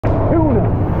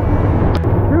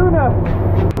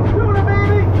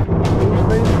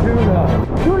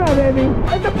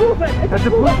It's a bluefin! That's a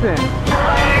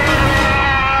bluefin!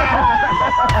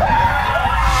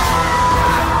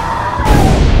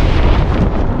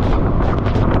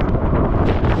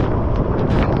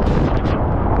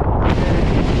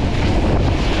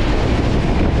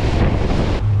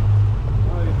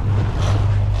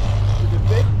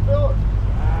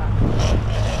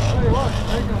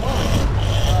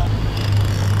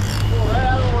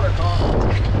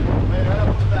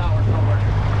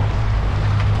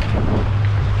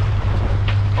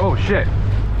 Oh shit!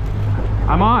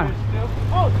 I'm on.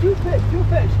 Oh, two fish, two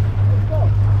fish. Let's go.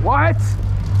 What?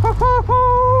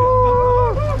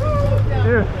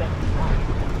 Dude.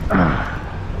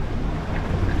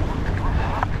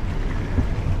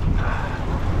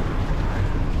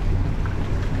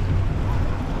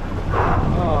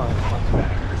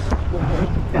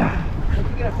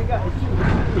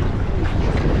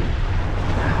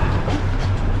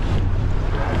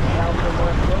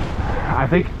 I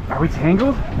think, are we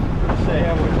tangled?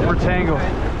 Yeah, we're tangled.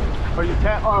 Oh, you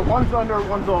can't. Oh, one's under,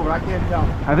 one's over. I can't tell.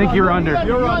 I think you're under.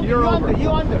 You're over. You're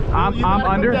under. I'm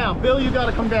under. Down. Bill, you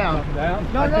gotta come down.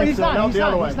 No, he's not. He's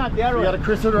not. He's not the other way. We gotta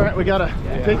Chris it around. We gotta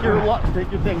take your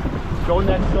thing. Go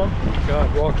next to him.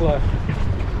 God, walk left.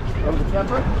 Over the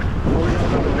temper.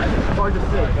 It's hard to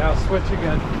see. Right, now switch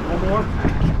again. One more.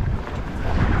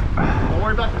 Don't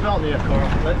worry about the belt yet, Carl.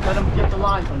 Let him get the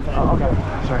line sometime. Oh, okay.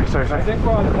 Sorry. I think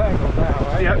we're untangled now,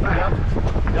 right? Yep.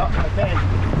 Okay.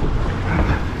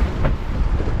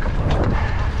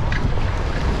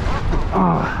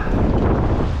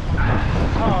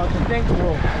 Oh, it's a thing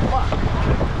roll.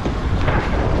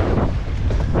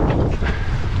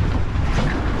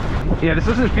 yeah, this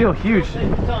doesn't feel huge.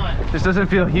 This doesn't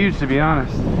feel huge, to be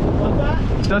honest. What's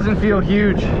that? It doesn't feel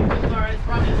huge. Alright, it's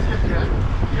probably a skipjack.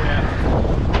 Yeah.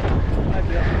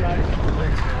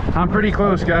 I'm pretty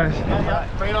close, guys. Yeah.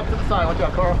 Bring it up to the side. Watch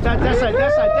out, Carl. That side.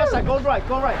 Go right.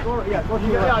 Yeah, go to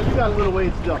your right. You got a little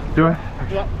ways to go. Do I?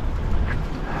 Yep.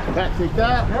 Back, take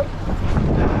that. Yep.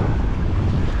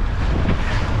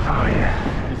 Oh,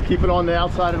 yeah. Just keep it on the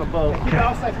outside of the boat. Keep it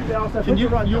outside. Can you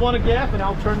want a gap and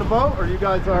I'll turn the boat, or are you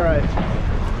guys all right?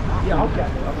 Yeah, okay.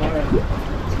 I'm all right.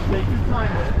 Take your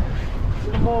time with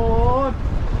it. Come on.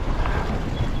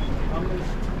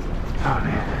 Oh,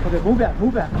 man. Okay, move back.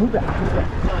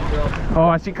 Oh,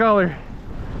 I see color.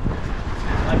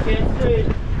 I can't see.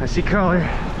 I see color.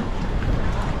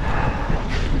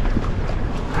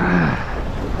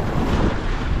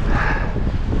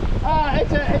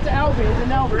 It's an Albie. It's an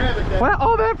Albie. What?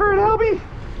 All that for an Albie?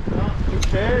 Who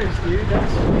cares, dude?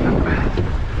 That's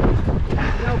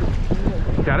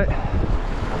sweet. Got it.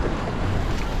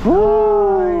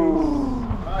 Woo!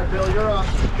 Alright, Bill, you're up.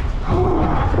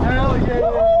 Hell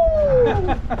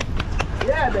yeah!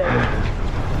 Yeah, baby.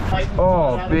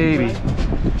 Oh, baby.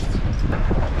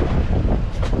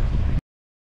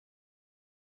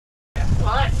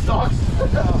 Well, that sucks.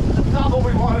 That's not what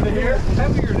we wanted to hear. It's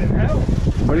heavier than hell.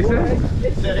 What do you say?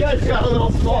 It just got a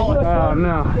little smaller. Oh,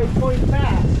 no. It's going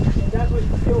fast, and that's what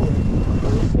it's doing.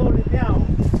 When you slow it down.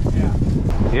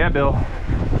 Yeah, Bill.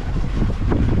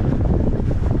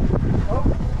 Oh,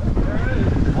 There it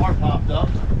is. Bar popped up.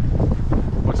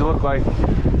 What's it look like?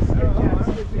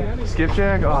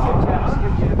 Skipjack? Oh.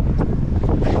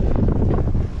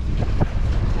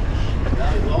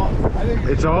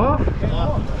 It's off?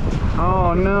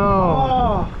 Oh, no.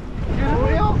 Oh.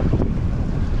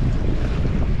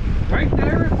 Right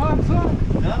there, it pops up.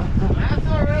 That's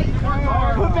all right. You worked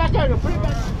hard. Put it back there. Put it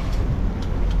back.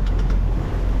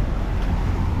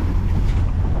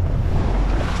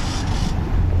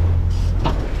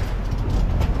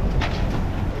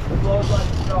 It blows like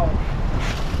snow.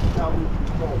 Now we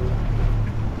control it.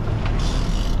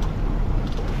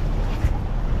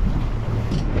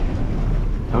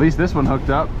 At least this one hooked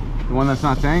up. The one that's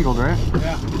not tangled, right?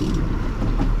 Yeah.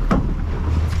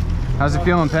 How's it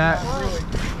feeling, Pat?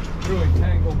 Really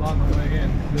tangled on the way in.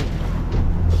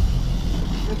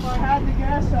 If I had to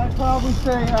guess, I'd probably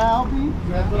say Albie.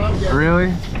 That's what I'm getting. Really?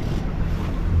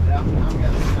 Yeah, I'm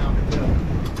getting now too.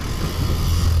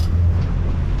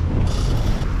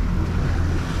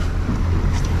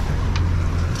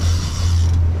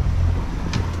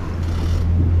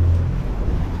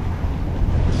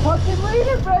 Fucking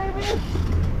leader, baby!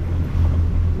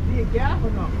 Is he a gap or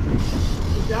no?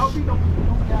 Is Albie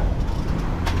don't gap?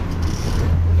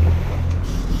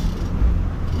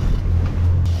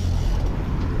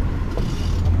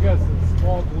 I'm guessing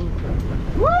small bluefin.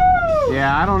 Woo!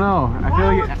 Yeah, I don't know. I feel Now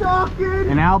like we're talking!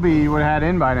 an Albie would have had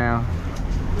in by now.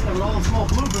 Yeah, but all the small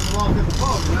bluefins belong to the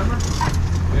boat, remember?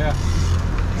 Yeah.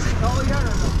 Oh, yeah,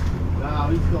 no. No,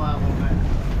 he's still out a little bit.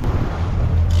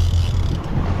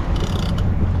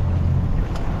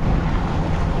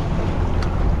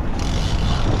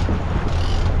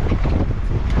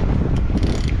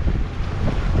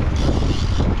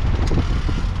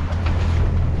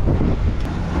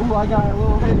 careful, I got a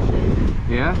little head shake.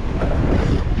 Yeah?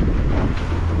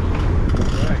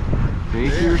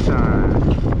 Take your time.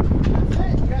 That's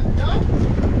it, you guys are done?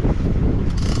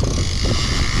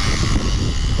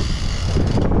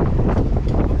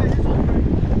 Okay, this one's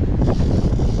ready.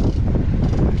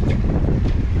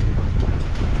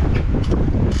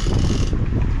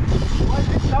 Why is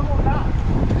it double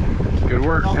knot? Good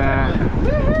work, Pat.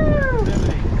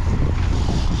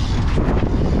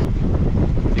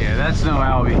 Yeah, that's no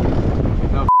Albie.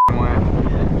 No way.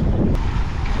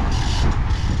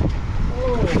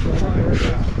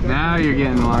 Now you're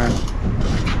getting large.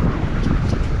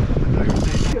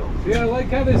 Yeah, I like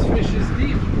how this fish is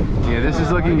deep. Yeah, this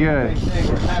is looking good.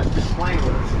 We're past this plane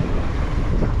with us.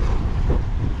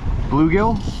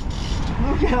 Bluegill?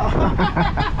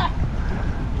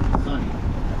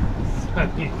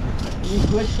 Sunny. You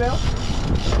switch, Phil?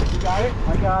 You got it?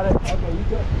 I got it. Okay, you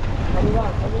good. Coming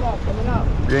up, coming up, coming up.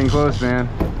 Getting close, man.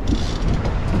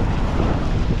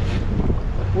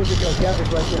 Where'd it go? Get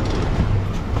it right there.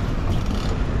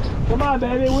 Come on,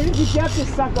 baby. Where did you get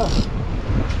this sucker?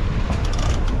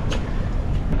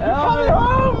 Coming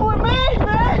home with me,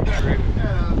 bitch!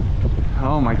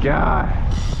 Oh my god.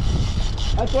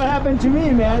 That's what happened to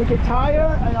me, man. You get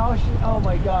tired and oh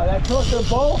my god. That close to the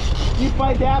bowl, you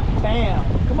fight that, bam.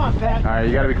 Come on, Pat. Alright,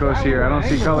 you gotta be close here. I don't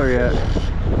see color yet.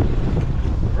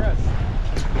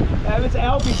 If it's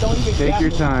Albie, don't even Take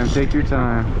your time, take your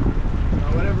time.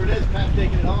 Whatever it is, Pat's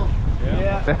taking it home.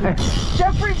 Yeah.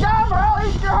 Jeffrey Dahmer, I'll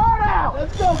eat your heart out!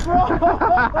 Let's go, bro!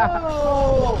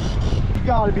 You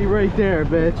gotta be right there,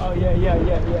 bitch. Oh, yeah.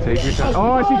 Take your time.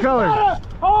 Oh, I see color.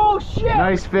 Oh, shit!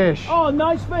 Nice fish. Oh,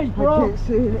 nice fish, bro. I can't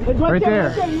see it. It's Right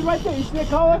there. He's right there. You see the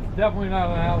color? Definitely not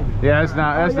an Albie. Yeah, that's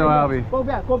not. That's no Albie. Go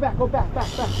back. Back.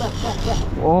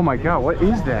 Oh my god, what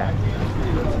is that?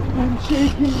 I'm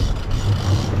shaking.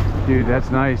 Dude, that's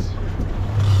nice.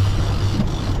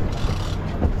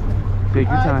 Take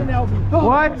your That's time. an Albie. Oh,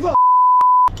 What? look.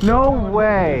 No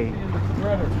way. In the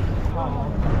threader.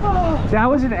 Oh, That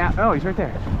was an. Oh, he's right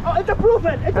there. oh, it's a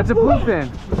bluefin. That's a bluefin.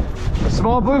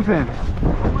 Small bluefin.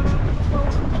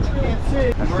 Can't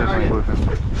see. That's definitely a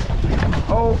bluefin.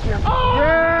 Oh,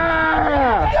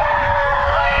 Yeah!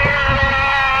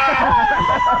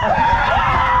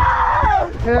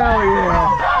 Hell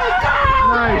yeah!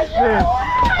 Nice fish.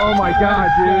 Oh my god,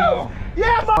 dude.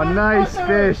 Yeah, Oh, nice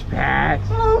fish, Pat.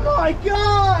 Oh my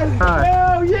god!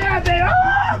 Hell yeah, they are!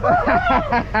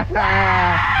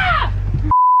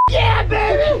 Yeah,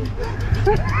 baby!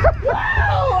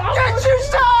 Get you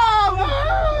some!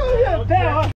 Yeah,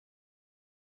 Pat.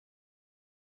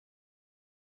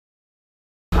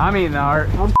 I'm eating the heart.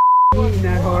 Eating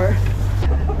that heart.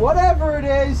 Whatever it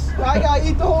is, I gotta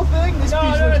eat the whole thing. This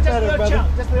piece looks better, brother.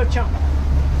 Just a little chunk.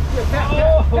 Here,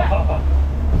 Pat.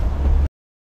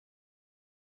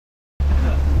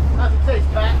 how's it taste,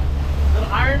 Pat?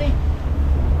 Little irony?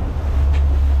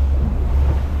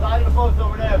 Side of the boat's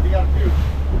over there if you got a few.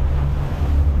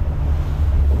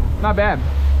 Not bad.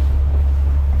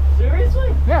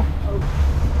 Seriously? Yeah.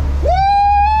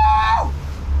 Woo!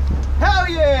 Hell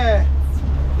yeah!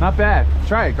 Not bad.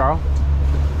 Try it, Carl.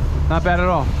 Not bad at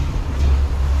all.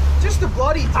 Just a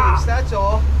bloody taste, that's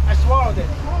all. I swallowed it.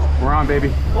 We're on,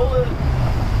 baby. Pull it.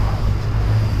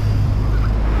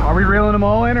 Are we reeling them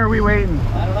all in or are we waiting?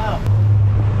 I don't know.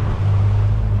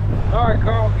 All right,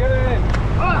 Carl, get it in.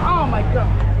 Oh my god.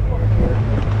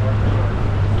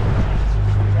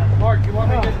 Mark, you want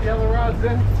me to get the other rods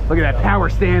in? Look at that power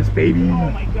stance, baby.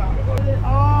 Oh my god.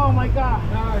 Oh my god.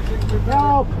 No, I think we're better.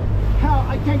 Help! Help!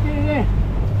 I can't get it in.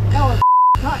 Hell, it's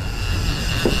tight.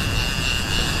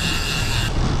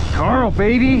 Carl,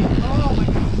 baby. Oh my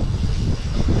god.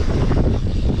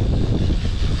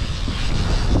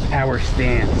 Power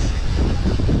stance.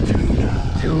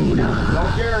 Tuna.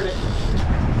 Don't carry it.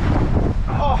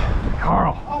 Oh,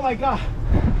 Carl. oh my god.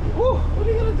 Woo, what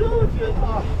are you going to do if you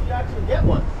actually get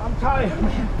one? I'm tired.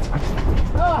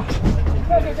 Oh,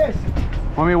 look at this.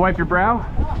 Want me to wipe your brow?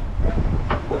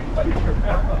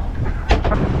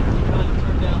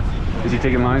 Is he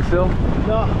taking mine still?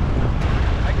 No.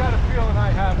 I got a feeling I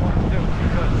had one too.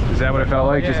 Because Is that what it felt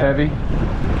like? Just Yeah. heavy?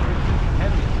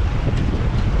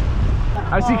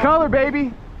 I see color,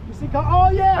 baby. You see color? Oh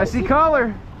yeah. I see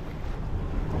color.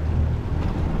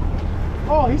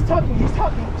 Oh, he's tucking. He's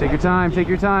tucking. Take your time. Take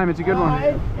your time. It's a good one.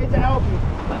 It's an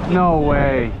Albie. No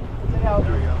way. It's an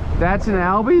Albie. That's an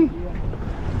Albie?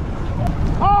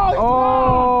 Oh.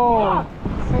 Oh.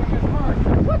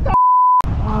 What the?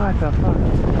 What the fuck?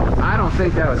 I don't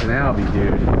think that was an Albie,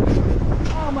 dude.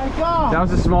 Oh my god. That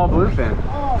was a small bluefin.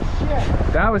 Oh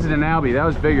shit. That wasn't an Albie. That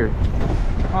was bigger.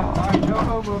 All right, no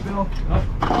hobo, Bill.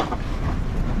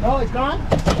 Oh, it's gone?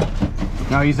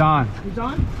 No, he's on. He's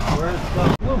on? Where's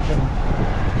the Bluefin?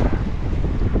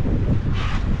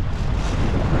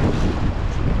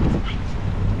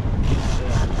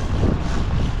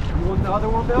 You want the other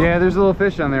one, Bill? Yeah, there's a little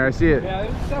fish on there. I see it. Yeah,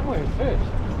 it's definitely a fish.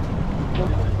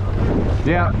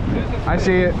 Yeah, I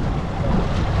see it.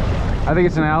 I think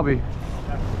it's an albie.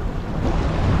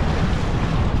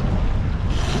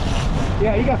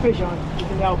 Yeah, you got fish on it.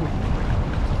 It's an albie.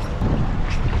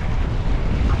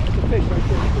 It's a fish right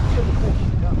there. You can see the fish.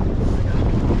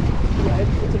 Yeah,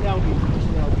 it's an albie. It's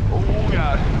an albie. Oh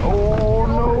god. Oh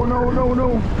no.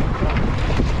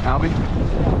 Albie?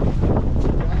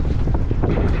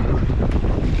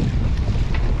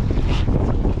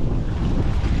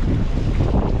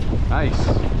 Nice.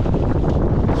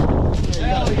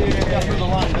 Hell yeah. Through the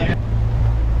line there.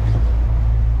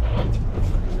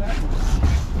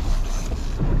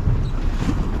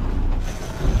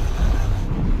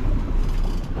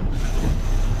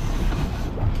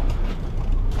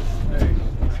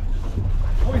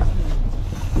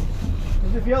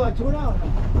 Does it feel like tuna or no?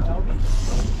 I don't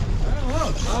know.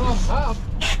 It's not on top.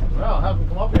 Well, it hasn't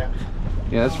come up yet.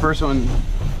 Yeah, that's the first one.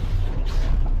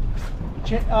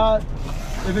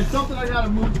 If it's something I gotta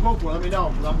move the boat for, let me know,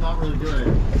 because I'm not really doing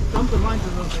it. Something lines a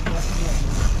little bit.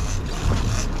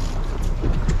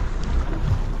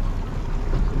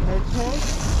 Head shake.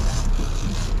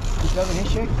 You got a head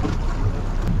shake?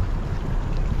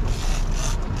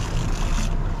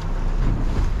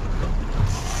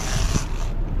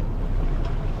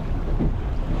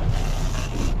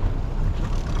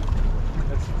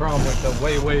 That's the problem with the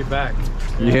way back.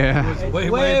 Yeah. It was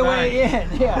way back. in.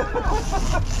 Yeah.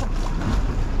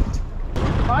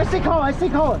 Oh, I see Colin. I see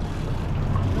Colin.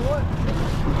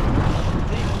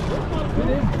 It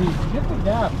is deep. Get the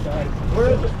gap, guys. Where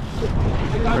is it?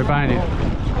 Right behind you. I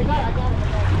got it.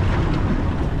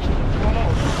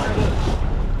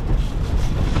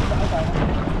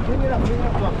 Bring it up.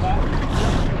 Look, back.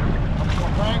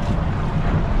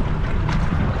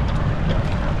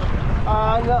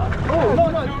 No. Oh,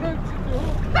 no.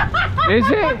 Is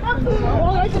it?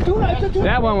 Oh, it's a tuna. It's a tuna.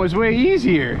 That one was way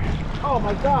easier. Oh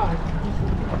my God.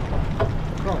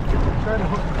 Bro, turn the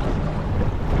hook.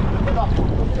 Pick up.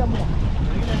 Pick up more.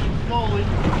 Slowly.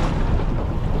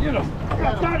 Get him.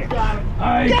 Got it.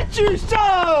 Nice. Get you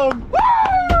some! Woo!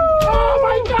 Oh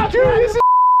my God, Dude, this is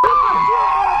Woo!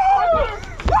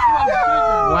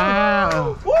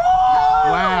 wow. Woo!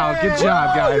 Wow, good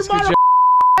job, guys. Good job.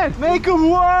 Make them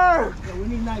work!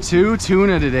 Two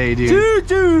tuna today, dude. Two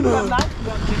tuna! Who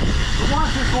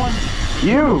wants this one?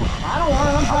 You. I don't want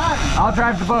it, I'm driving. I'll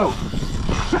drive the boat.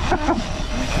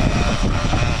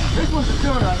 This one's a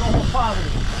tuna, I don't want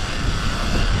positive.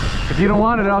 If you don't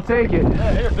want it, I'll take it.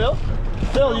 Yeah, here, Bill.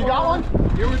 Bill, you got one?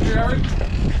 Here with Jared.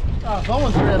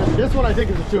 Someone's grabbing. This one I think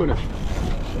is a tuna.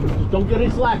 Just don't get any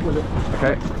slack with it.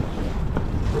 Okay.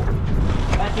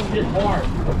 That thing gets hard.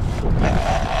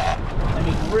 I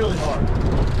mean, really hard.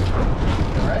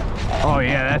 Alright? Oh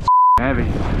yeah, that's heavy.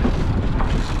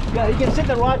 Yeah, you can sit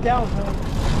the rod down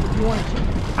if you want to cheat.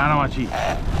 I don't want to cheat.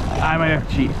 I might have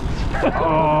to cheat.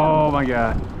 Oh my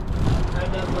God.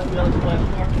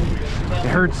 It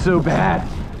hurts so bad,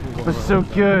 but so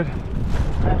good.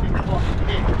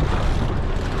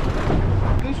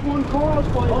 This one calls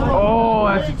for you. Oh,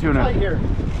 that's a tuna. Right here.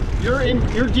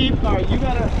 You're deep. All right, you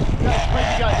gotta break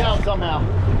the guy down somehow.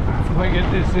 If I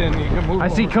get this in, you can move I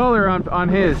see over. color on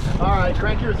his. All right,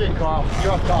 crank yours in, Carl.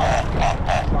 You're up top.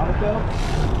 Got it, Bill?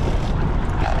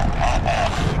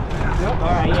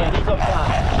 All right, yeah, he's up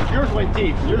top. Yours went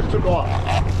deep. Yours took off.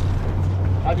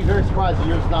 I'd be very surprised if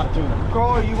yours is not tuna.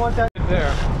 Carl, you want that?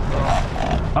 There.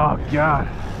 Oh God.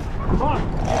 Come on,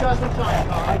 you got some time,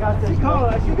 Carl. I got this. Color,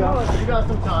 I see color. You got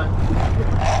some time.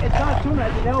 It's not tuna,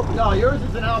 it's an elbow. No, yours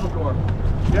is an albacore.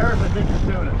 Yours, I think, is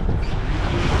tuna.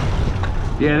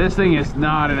 Yeah, this thing is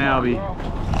not an albie.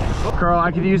 Carl,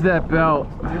 I could use that belt.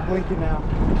 You're blinking now.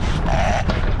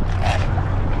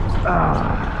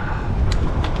 Ah.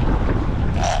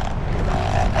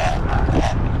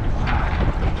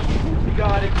 You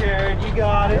got it, Jared. You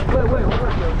got it. Wait,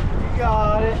 you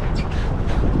got it.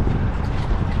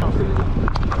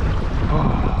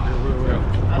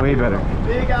 Oh, way better.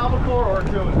 Big albacore or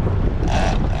tuna?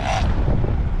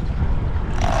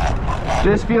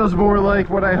 This feels more like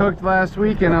what I hooked last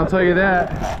weekend, I'll tell you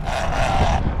that.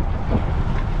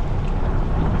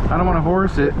 I don't want to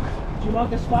horse it. Do you want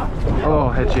this spot? Oh,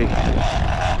 head shake.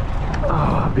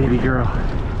 Oh, baby girl.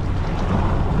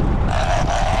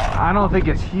 I don't think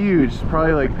it's huge. It's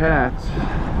probably like Pat's.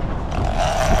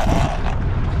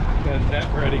 Got that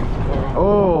ready for him.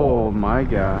 Oh my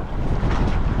God.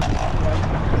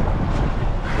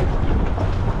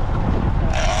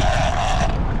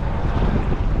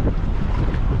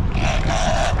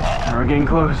 getting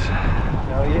close.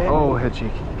 Oh yeah. Oh, head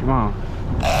shake. Come on.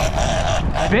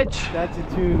 Bitch. That's a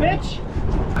tuna. Bitch!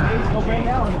 Go bring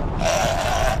that one.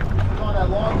 Come on, that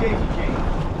long daisy chain.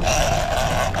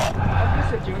 Come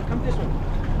this way, Jimmy. Come this way.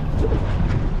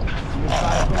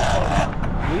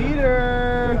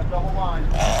 Leader. Double line.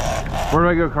 Where do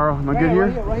I go, Carl? Am I good here?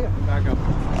 Right here. Back up.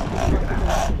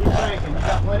 Keep cranking. You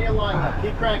got plenty of line left.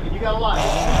 Keep cranking. You got a line.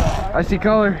 I see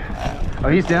color. Oh,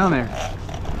 he's down there.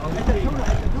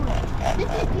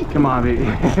 Come on, baby.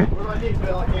 What do I need,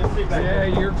 Bill? I can't see back Yeah, there.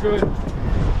 you're good.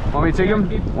 Want me to take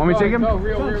him? Want me to take him? Go,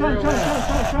 real. I'm turning the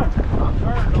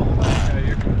whole way. Yeah,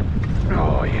 you're good.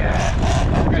 Oh,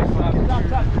 yeah. Okay, stop.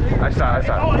 I saw it.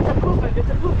 Oh, it's a bluefin. It's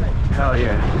a bluefin. Hell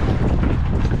yeah.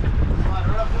 Slide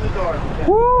right up to the door. Okay.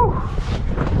 Woo!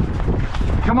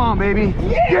 Come on, baby. Get in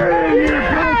here,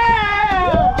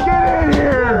 bitch! Get in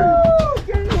here!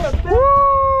 Get in here, bitch.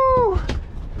 Woo!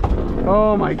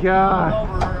 Oh my God.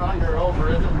 Over,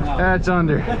 isn't it? No. That's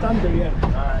under. That's under, yeah.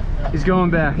 Alright. He's going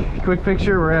back. Quick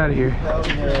picture, we're out of here.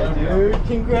 Yeah, dude.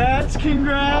 Congrats.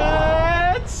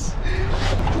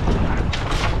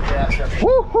 Yeah,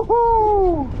 Woo hoo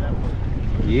hoo!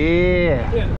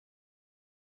 Yeah. yeah,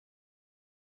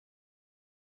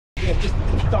 just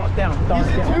throw it down.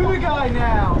 He's a tuna guy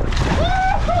now.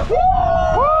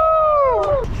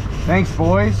 Woo! Thanks,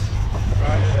 boys.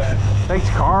 Thanks,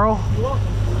 Carl. You're welcome.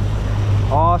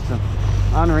 Awesome.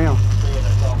 Unreal.